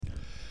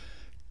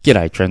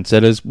G'day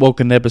trendsetters,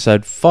 welcome to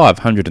episode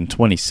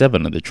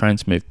 527 of the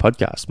Trainsmooth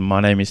podcast.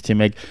 My name is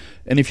Tim Egg,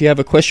 and if you have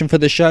a question for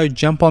the show,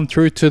 jump on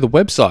through to the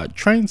website,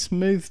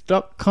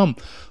 trainsmooth.com,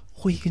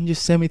 or you can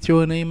just send me through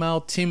an email,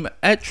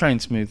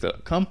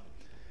 tim@trainsmooth.com.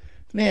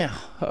 Now,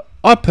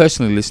 I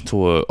personally listen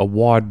to a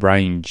wide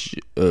range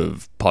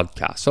of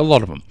podcasts, a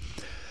lot of them,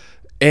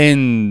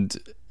 and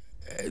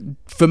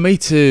for me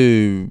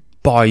to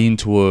buy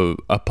into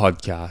a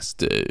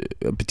podcast,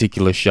 a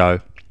particular show,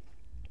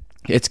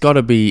 it's got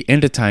to be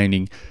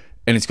entertaining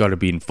and it's got to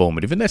be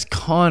informative. And that's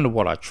kind of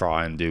what I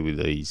try and do with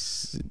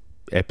these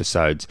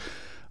episodes.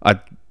 I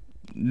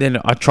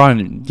try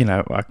and,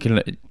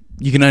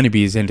 you can only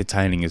be as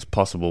entertaining as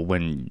possible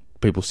when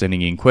people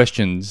sending in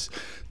questions.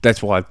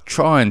 That's why I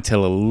try and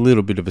tell a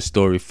little bit of a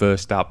story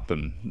first up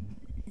and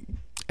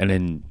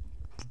then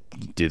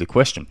do the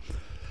question.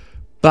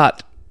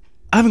 But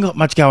I haven't got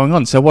much going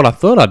on. So what I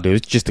thought I'd do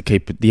is just to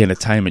keep the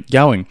entertainment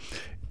going.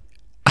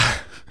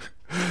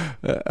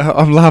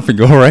 I'm laughing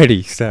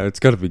already, so it's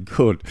got to be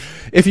good.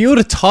 If you were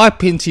to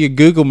type into your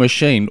Google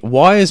machine,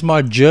 "Why is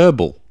my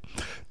gerbil?"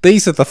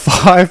 These are the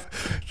five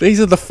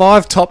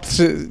top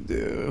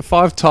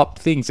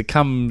things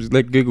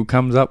that Google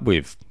comes up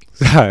with.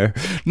 So,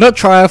 not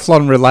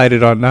triathlon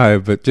related, I know,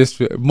 but just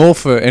more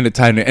for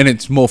entertainment, and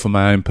it's more for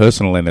my own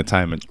personal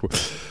entertainment.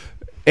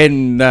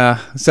 And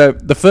so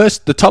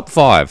the top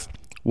five.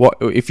 What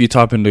if you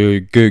type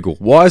into Google?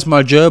 Why is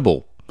my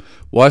gerbil?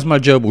 Why is my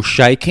gerbil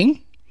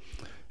shaking?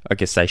 I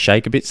guess they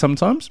shake a bit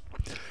sometimes.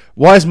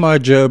 Why is my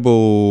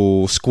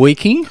gerbil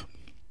squeaking?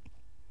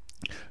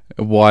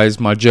 Why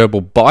is my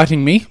gerbil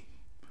biting me?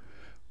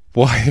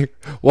 Why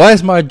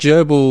is my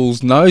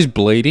gerbil's nose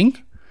bleeding?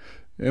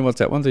 And what's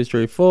that? 1, 2,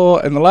 3,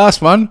 4. And the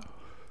last one.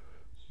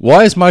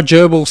 Why is my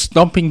gerbil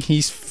stomping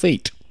his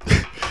feet?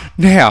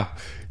 Now,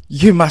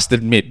 you must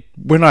admit,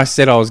 when I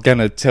said I was going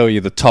to tell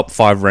you the top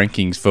 5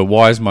 rankings for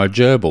Why is my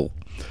gerbil,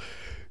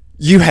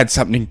 you had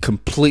something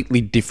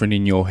completely different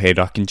in your head.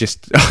 I can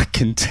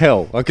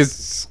tell.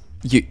 Because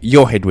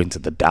your head went to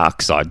the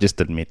dark side, just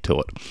admit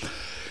to it.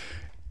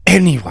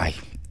 Anyway,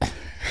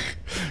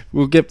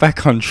 we'll get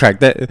back on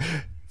track.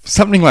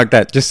 Something like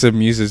that just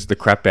amuses the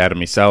crap out of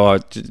me. So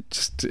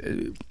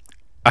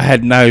I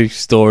had no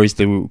stories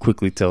to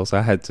quickly tell, so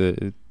I had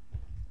to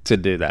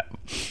do that.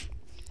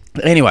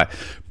 Anyway,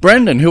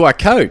 Brendan, who I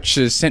coach,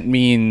 has sent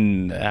me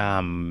in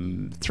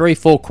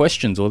 3-4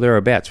 questions or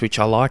thereabouts, which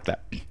I like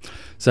that.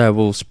 So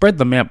we'll spread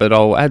them out, but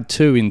I'll add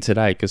 2 in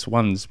today because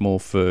one's more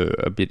for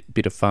a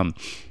bit of fun.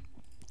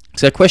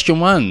 So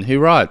question 1, who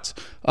writes,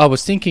 "I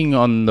was thinking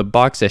on the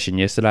bike session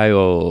yesterday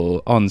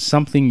or on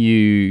something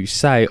you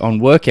say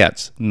on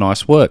workouts.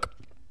 Nice work.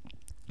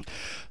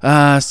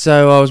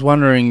 So I was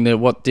wondering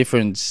what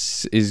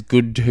difference is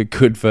good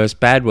versus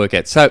bad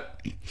workout." So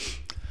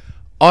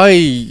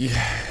when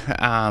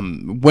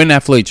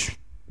athletes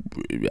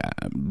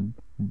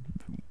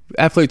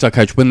I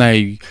coach, when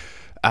they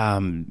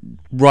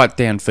write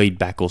down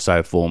feedback or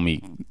so for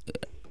me,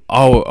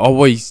 I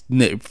always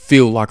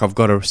feel like I've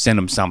got to send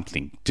them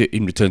something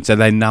in return so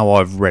they know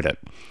I've read it.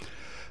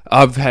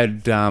 I've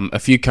had a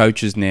few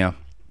coaches now,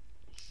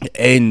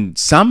 and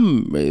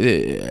some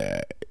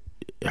I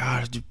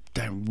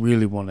don't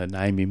really want to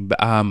name him, but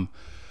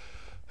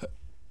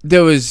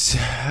there was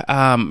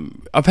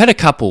I've had a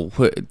couple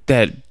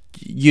that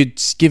you'd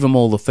give them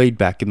all the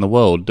feedback in the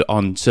world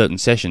on certain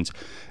sessions,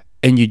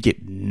 and you'd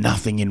get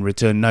nothing in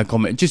return, no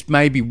comment. Just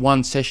maybe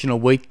one session a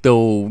week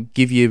they'll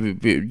give you,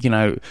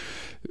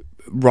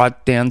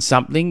 write down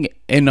something,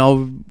 and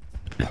I'm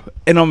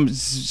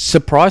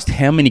surprised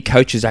how many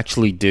coaches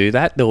actually do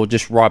that. They'll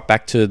just write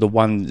back to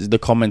the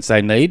comments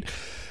they need.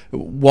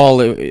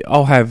 While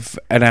I'll have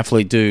an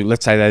athlete do,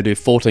 let's say they do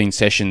 14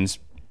 sessions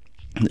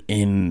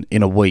in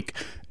a week,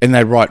 and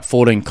they write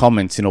 14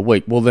 comments in a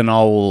week. Well, then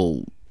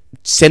I'll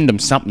send them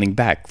something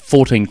back,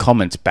 14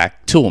 comments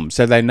back to them,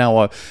 so they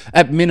know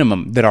at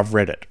minimum that I've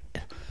read it.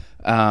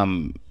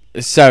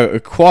 So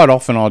quite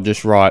often I'll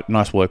just write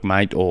 "nice work,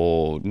 mate,"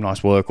 or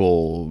 "nice work,"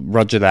 or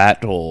 "roger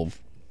that," or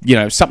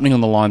something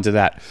on the lines of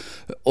that.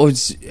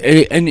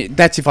 And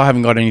that's if I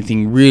haven't got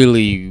anything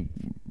really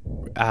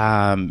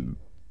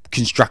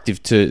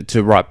constructive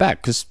to write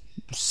back, because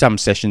some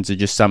sessions are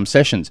just some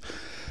sessions.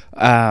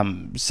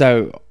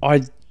 So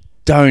I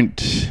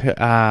don't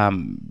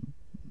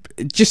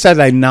just so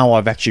they know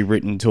I've actually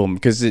written to them,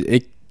 because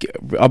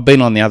I've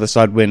been on the other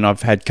side when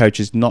I've had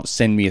coaches not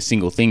send me a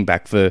single thing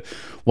back for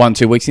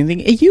 1-2 weeks and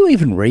think, "Are you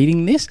even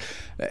reading this?"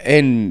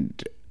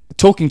 And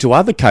talking to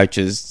other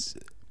coaches,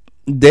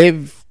 they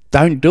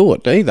don't do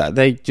it either.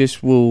 They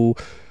just will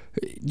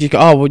go,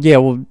 "Oh, well, yeah,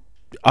 well,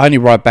 I only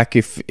write back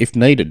if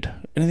needed."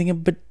 And I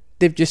think, but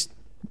they've just,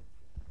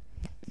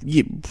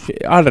 I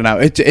don't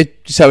know.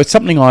 So it's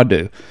something I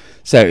do.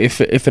 So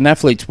if an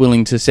athlete's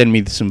willing to send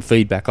me some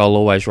feedback, I'll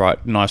always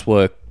write "nice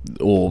work"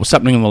 or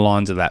something on the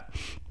lines of that.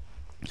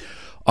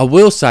 I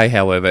will say,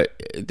 however,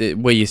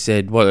 where you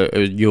said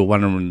you're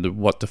wondering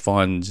what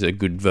defines a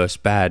good versus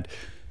bad,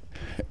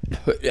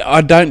 I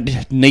don't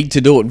need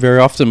to do it very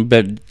often,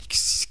 but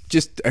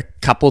just a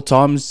couple of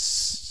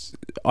times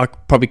I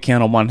probably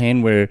count on one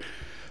hand where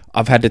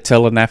I've had to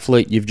tell an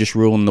athlete, you've just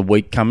ruined the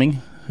week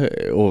coming,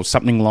 or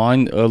something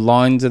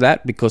lines of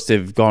that, because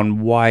they've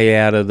gone way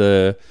out of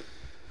the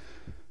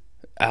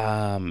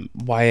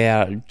way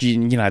out.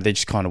 They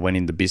just kind of went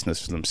into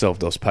business for themselves.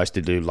 They were supposed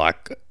to do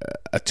like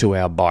a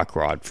 2-hour bike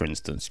ride, for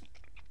instance,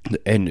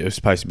 and it was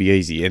supposed to be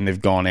easy, and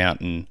they've gone out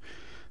and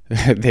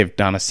they've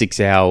done a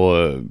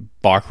 6-hour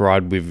bike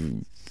ride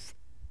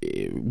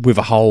with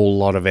a whole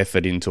lot of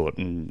effort into it,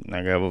 and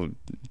they go, well,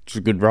 it's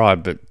a good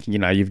ride, but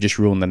you've just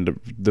ruined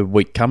the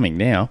week coming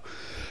now.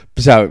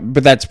 So,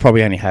 but that's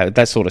probably only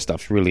that sort of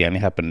stuff's really only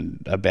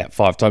happened about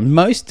 5 times.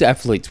 Most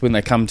athletes, when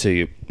they come to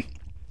you,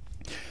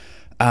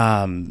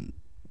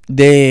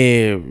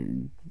 they're,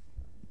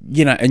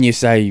 and you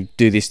say,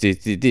 do this,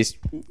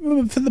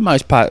 for the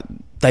most part,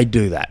 they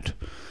do that.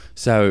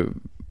 So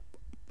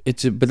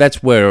but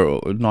that's where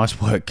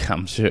nice work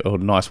comes, or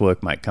nice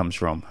work mate comes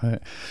from.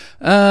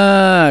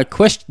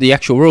 The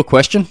actual real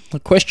question.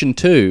 Question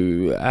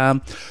 2.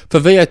 For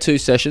VO2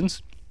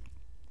 sessions,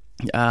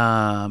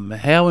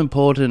 how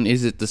important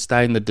is it to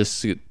stay in the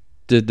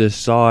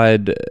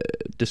desired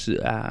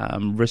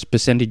rest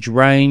percentage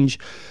range,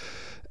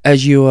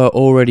 as you are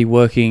already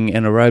working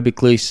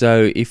anaerobically?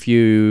 So if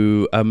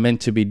you are meant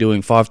to be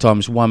doing 5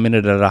 times 1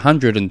 minute at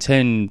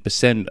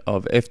 110%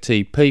 of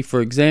FTP,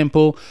 for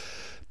example,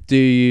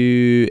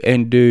 do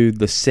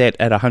the set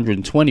at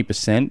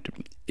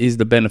 120%, is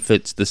the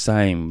benefits the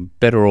same,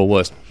 better or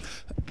worse?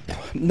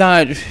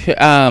 No,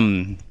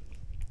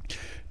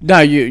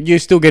 you're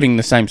still getting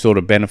the same sort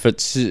of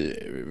benefits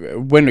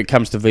when it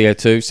comes to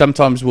VO2.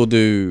 Sometimes we'll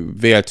do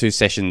VO2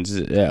 sessions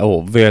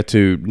or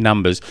VO2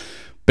 numbers,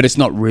 but it's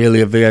not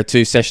really a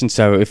VO2 session.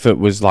 So if it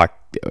was like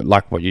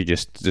what you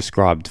just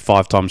described,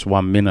 5 times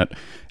 1 minute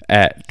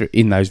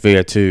in those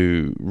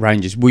VO2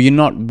 ranges, well, you're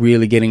not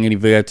really getting any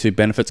VO2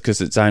 benefits, because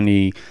it's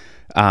only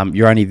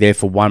you're only there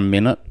for 1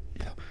 minute.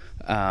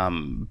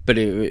 But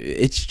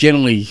it's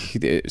generally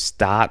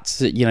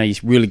starts, you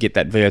really get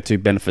that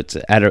VO2 benefits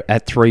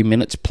at 3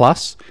 minutes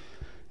plus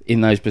in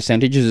those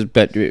percentages.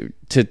 But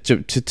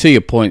to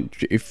your point,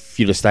 if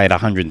you just stay at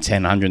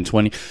 110,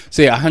 120,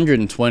 see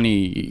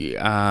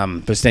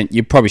 120%,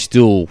 you're probably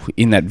still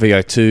in that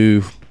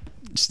VO2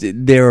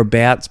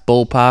 thereabouts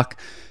ballpark.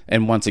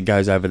 And once it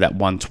goes over that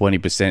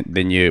 120%,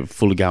 then you're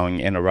fully going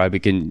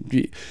anaerobic,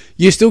 and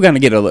you're still going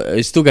to get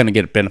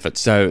a benefit.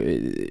 So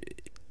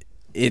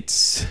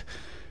it's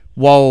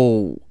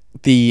while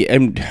the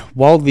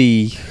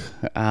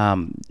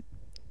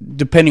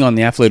depending on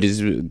the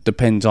athlete,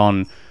 depends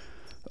on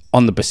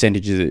the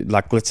percentages.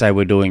 Like, let's say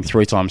we're doing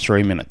 3 times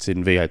 3 minutes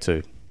in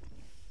VO2.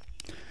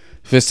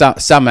 For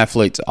some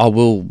athletes, I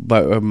will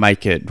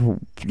make it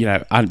around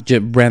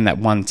that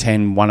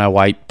 110,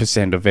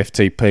 108% of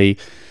FTP.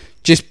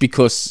 Just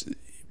because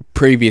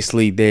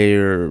previously they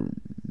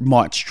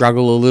might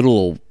struggle a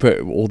little,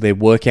 or their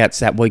workouts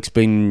that week's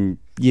been,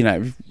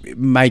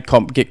 may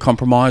get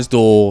compromised,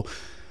 or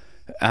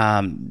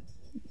I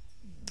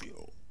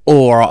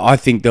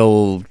think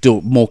they'll do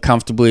it more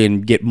comfortably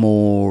and get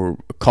more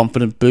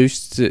confident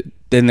boosts.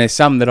 Then there's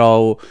some that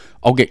I'll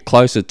get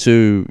closer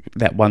to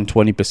that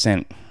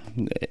 120%,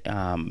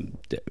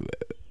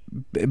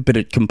 but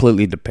it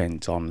completely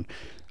depends on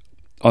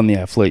the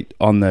athlete,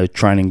 on the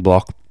training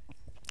block.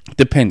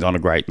 Depends on a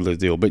great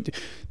deal, but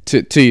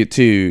to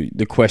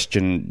the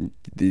question,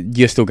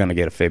 you're still going to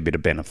get a fair bit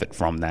of benefit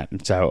from that.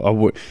 And so I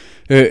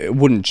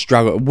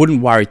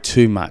wouldn't worry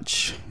too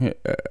much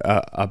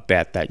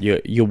about that.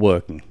 You're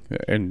working,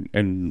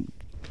 and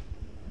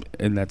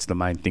that's the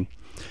main thing.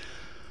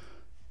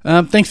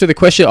 Thanks for the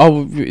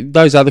question.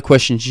 Those other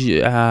questions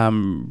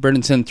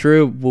Brendan sent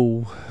through,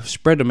 we'll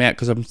spread them out,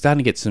 because I'm starting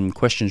to get some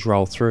questions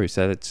roll through.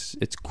 So it's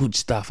good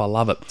stuff. I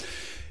love it.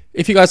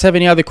 If you guys have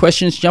any other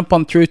questions, jump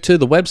on through to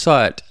the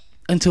website.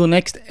 Until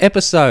next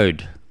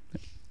episode,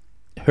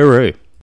 hooroo.